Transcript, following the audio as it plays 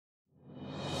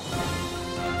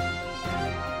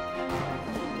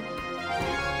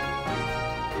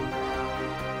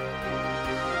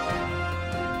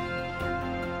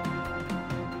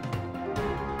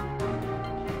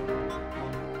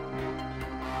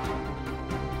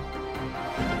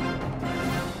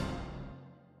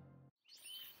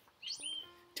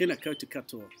Tēnā koutou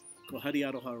katoa, ko Hud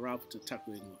Rapata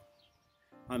taku ingoa.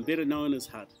 I'm better known as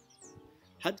Hud.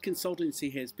 Hud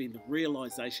Consultancy has been the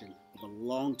realisation of a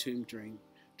long-term dream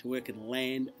to work in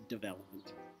land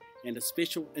development and a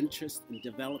special interest in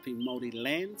developing Maori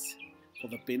lands for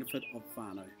the benefit of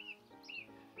whānau.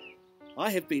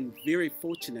 I have been very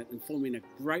fortunate in forming a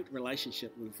great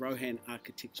relationship with Rohan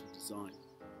Architectural Design,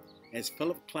 as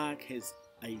Philip Clarke has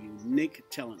a unique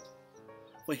talent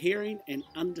for hearing and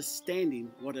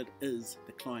understanding what it is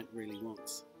the client really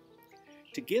wants.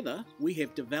 Together, we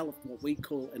have developed what we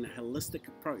call a holistic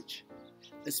approach,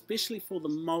 especially for the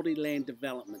Maori land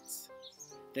developments,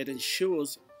 that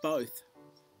ensures both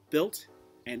built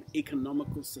and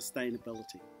economical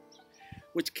sustainability,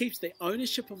 which keeps the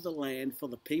ownership of the land for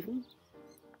the people,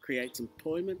 creates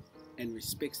employment and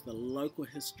respects the local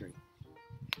history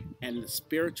and the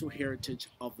spiritual heritage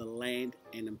of the land,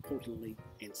 and importantly,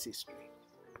 ancestry.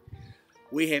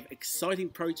 We have exciting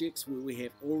projects where we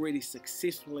have already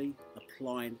successfully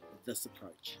applied this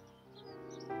approach.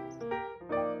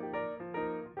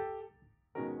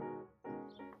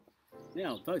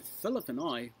 Now, both Philip and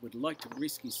I would like to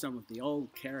rescue some of the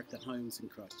old character homes in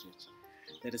Christchurch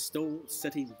that are still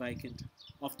sitting vacant,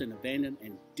 often abandoned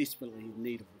and desperately in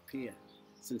need of repair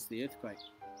since the earthquake.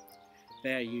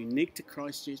 They are unique to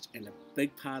Christchurch and a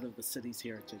big part of the city's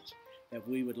heritage that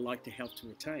we would like to help to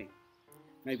retain.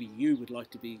 Maybe you would like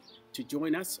to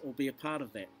join us or be a part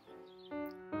of that.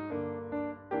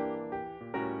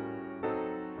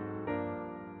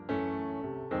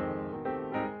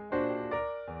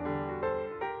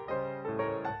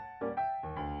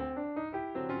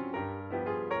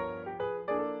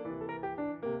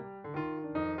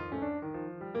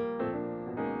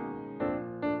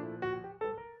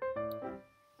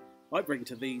 I bring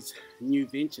to these new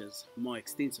ventures my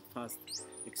extensive past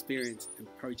experience in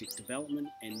project development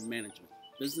and management,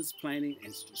 business planning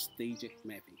and strategic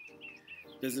mapping,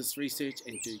 business research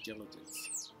and due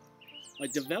diligence. I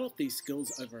developed these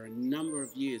skills over a number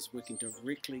of years working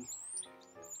directly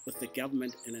with the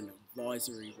government in an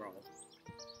advisory role.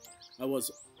 I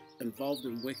was involved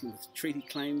in working with treaty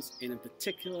claims and in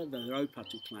particular the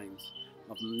Raupatu claims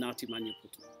of Ngāti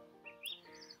Maniapoto,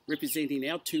 representing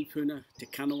our tūpuna, Te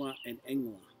Kanawa and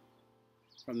Ingoa.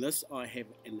 From this I have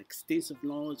an extensive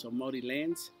knowledge of Maori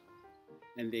lands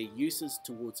and their uses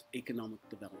towards economic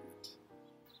development.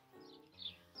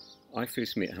 I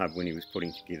first met Hud when he was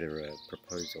putting together a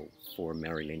proposal for a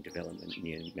Maori Land Development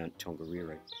near Mount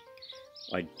Tongariro.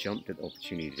 I jumped at the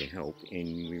opportunity to help,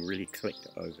 and we really clicked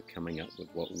over coming up with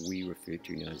what we refer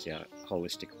to now as our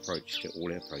holistic approach to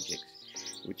all our projects,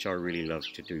 which I really love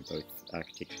to do both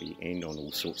architecturally and on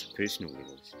all sorts of personal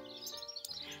levels.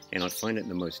 And I find it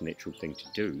the most natural thing to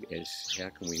do is how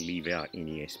can we leave out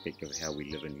any aspect of how we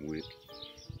live and work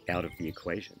out of the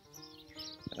equation.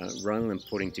 Rather than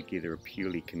putting together a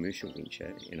purely commercial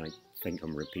venture, and I think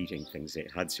I'm repeating things that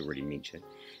Hud's already mentioned,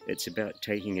 it's about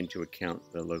taking into account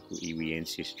the local iwi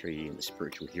ancestry and the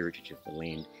spiritual heritage of the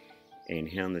land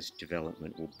and how this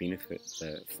development will benefit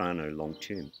the whānau long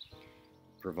term,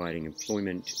 providing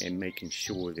employment and making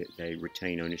sure that they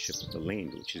retain ownership of the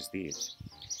land which is theirs.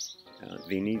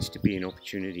 There needs to be an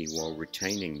opportunity while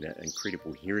retaining the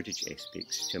incredible heritage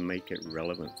aspects to make it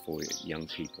relevant for young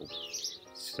people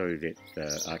so that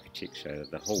the architecture,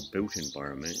 the whole built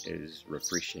environment is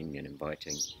refreshing and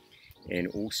inviting, and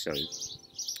also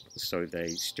so they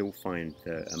still find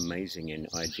the amazing and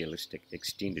idealistic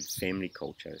extended family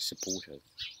culture supportive.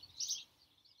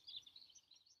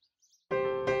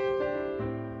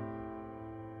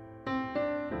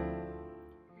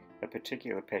 A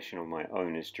particular passion of my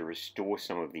own is to restore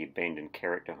some of the abandoned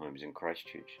character homes in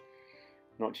Christchurch.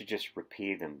 Not to just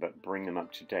repair them, but bring them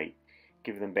up to date,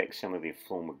 give them back some of their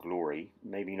former glory,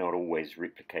 maybe not always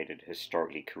replicated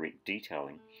historically correct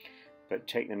detailing, but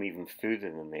take them even further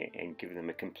than that and give them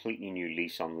a completely new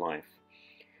lease on life,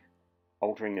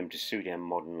 altering them to suit our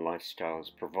modern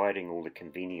lifestyles, providing all the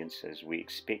conveniences we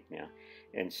expect now,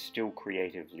 and still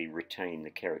creatively retain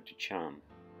the character charm.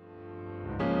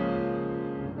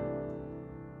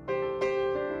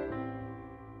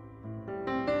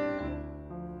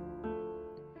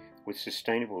 With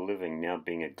sustainable living now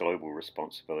being a global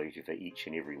responsibility for each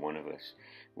and every one of us,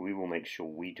 we will make sure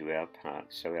we do our part,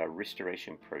 so our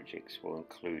restoration projects will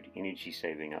include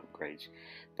energy-saving upgrades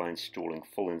by installing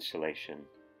full insulation,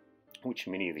 which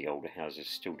many of the older houses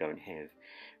still don't have,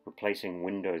 replacing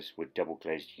windows with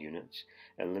double-glazed units,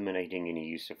 eliminating any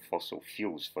use of fossil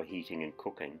fuels for heating and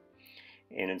cooking,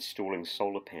 and installing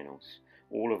solar panels,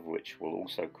 all of which will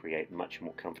also create much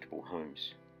more comfortable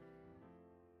homes.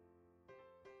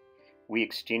 We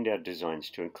extend our designs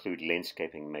to include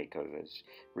landscaping makeovers,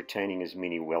 retaining as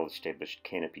many well-established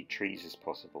canopy trees as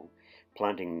possible,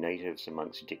 planting natives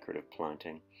amongst decorative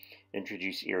planting,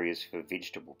 introduce areas for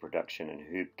vegetable production and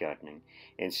herb gardening,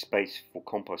 and space for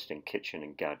composting kitchen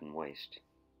and garden waste.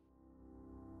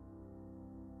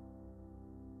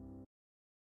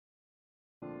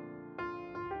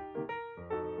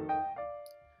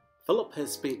 Philip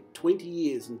has spent 20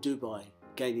 years in Dubai,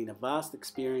 gaining a vast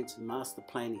experience in master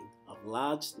planning of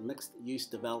large mixed-use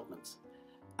developments,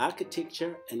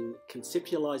 architecture and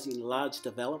conceptualising large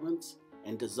developments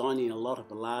and designing a lot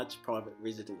of large private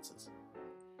residences,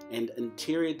 and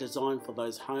interior design for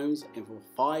those homes and for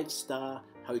 5-star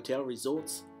hotel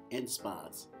resorts and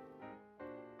spas.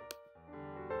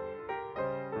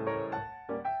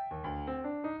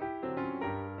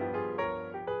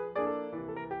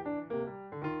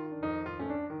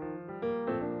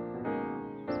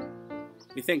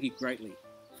 We thank you greatly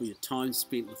for your time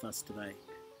spent with us today,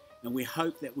 and we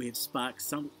hope that we have sparked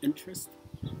some interest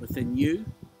within you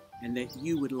and that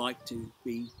you would like to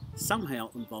be somehow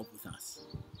involved with us.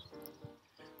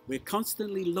 We're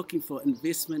constantly looking for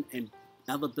investment and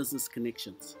other business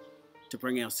connections to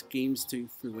bring our schemes to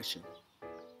fruition.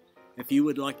 If you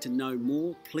would like to know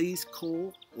more, please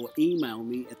call or email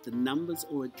me at the numbers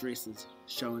or addresses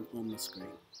shown on the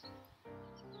screen.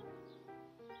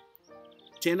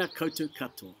 Tēnā koutou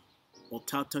katoa, o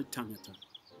tātou tangata,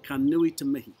 ka nui te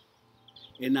mihi,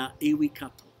 e nā iwi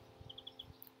katoa.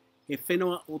 He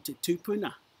whenua o te tūpuna.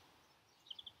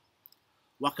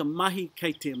 Waka mahi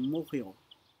kei te mohio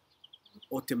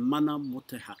o te mana mo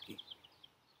te hake.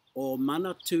 O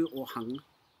mana tū o hanga,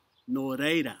 nō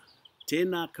reira,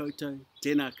 tēnā koutou,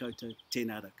 tēnā koutou,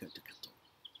 tēnā koutou katoa.